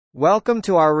Welcome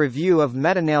to our review of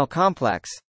Metanail Complex,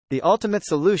 the ultimate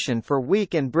solution for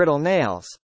weak and brittle nails.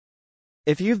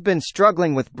 If you've been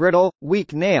struggling with brittle,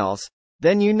 weak nails,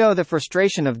 then you know the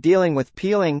frustration of dealing with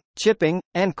peeling, chipping,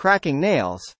 and cracking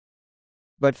nails.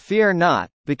 But fear not,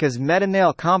 because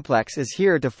Metanail Complex is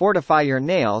here to fortify your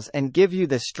nails and give you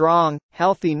the strong,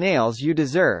 healthy nails you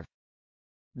deserve.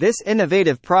 This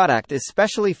innovative product is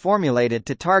specially formulated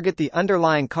to target the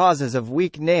underlying causes of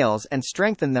weak nails and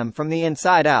strengthen them from the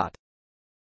inside out.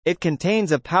 It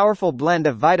contains a powerful blend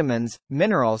of vitamins,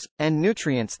 minerals, and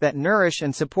nutrients that nourish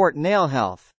and support nail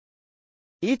health.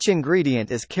 Each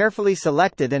ingredient is carefully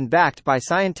selected and backed by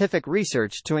scientific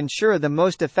research to ensure the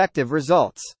most effective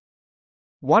results.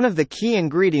 One of the key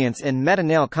ingredients in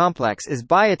Metanail Complex is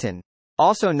biotin,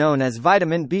 also known as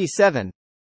vitamin B7.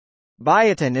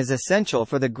 Biotin is essential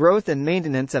for the growth and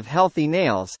maintenance of healthy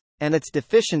nails, and its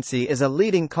deficiency is a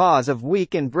leading cause of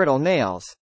weak and brittle nails.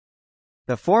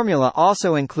 The formula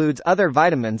also includes other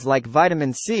vitamins like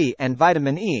vitamin C and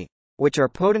vitamin E, which are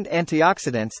potent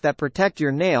antioxidants that protect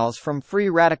your nails from free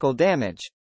radical damage.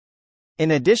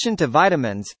 In addition to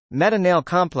vitamins, Metanail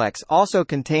Complex also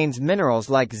contains minerals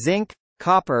like zinc,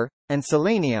 copper, and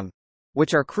selenium,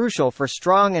 which are crucial for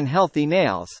strong and healthy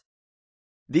nails.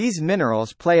 These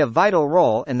minerals play a vital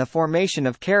role in the formation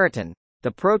of keratin,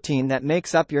 the protein that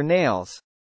makes up your nails.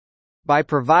 By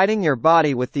providing your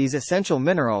body with these essential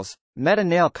minerals,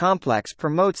 Metanail Complex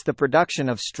promotes the production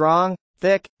of strong,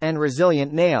 thick, and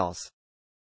resilient nails.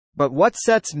 But what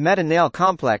sets Metanail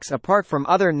Complex apart from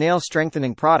other nail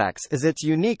strengthening products is its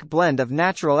unique blend of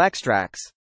natural extracts.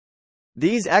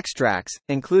 These extracts,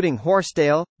 including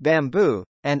horsetail, bamboo,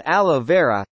 and aloe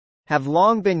vera, have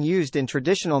long been used in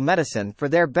traditional medicine for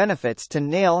their benefits to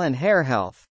nail and hair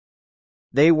health.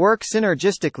 They work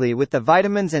synergistically with the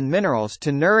vitamins and minerals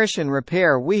to nourish and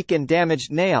repair weak and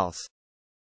damaged nails.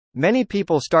 Many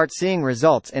people start seeing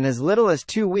results in as little as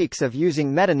 2 weeks of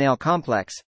using Metanail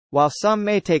Complex, while some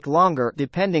may take longer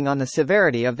depending on the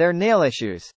severity of their nail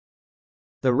issues.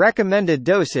 The recommended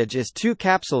dosage is 2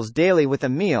 capsules daily with a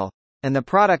meal, and the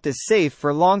product is safe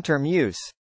for long-term use.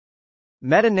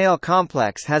 Metanail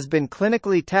Complex has been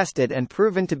clinically tested and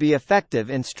proven to be effective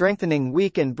in strengthening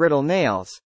weak and brittle nails.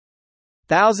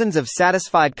 Thousands of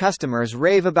satisfied customers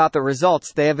rave about the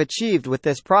results they have achieved with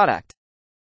this product.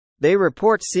 They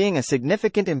report seeing a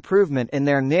significant improvement in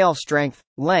their nail strength,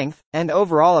 length, and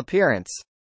overall appearance.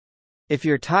 If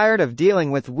you're tired of dealing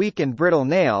with weak and brittle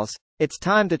nails, it's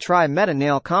time to try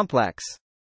Metanail Complex.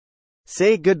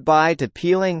 Say goodbye to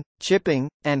peeling, chipping,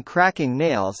 and cracking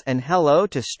nails and hello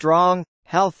to strong,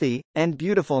 healthy, and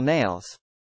beautiful nails.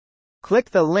 Click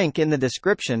the link in the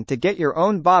description to get your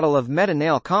own bottle of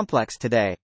Metanail Complex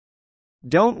today.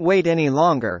 Don't wait any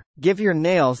longer, give your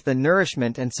nails the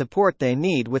nourishment and support they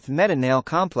need with Metanail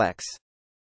Complex.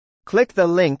 Click the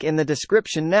link in the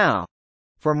description now.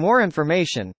 For more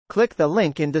information, click the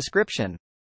link in description.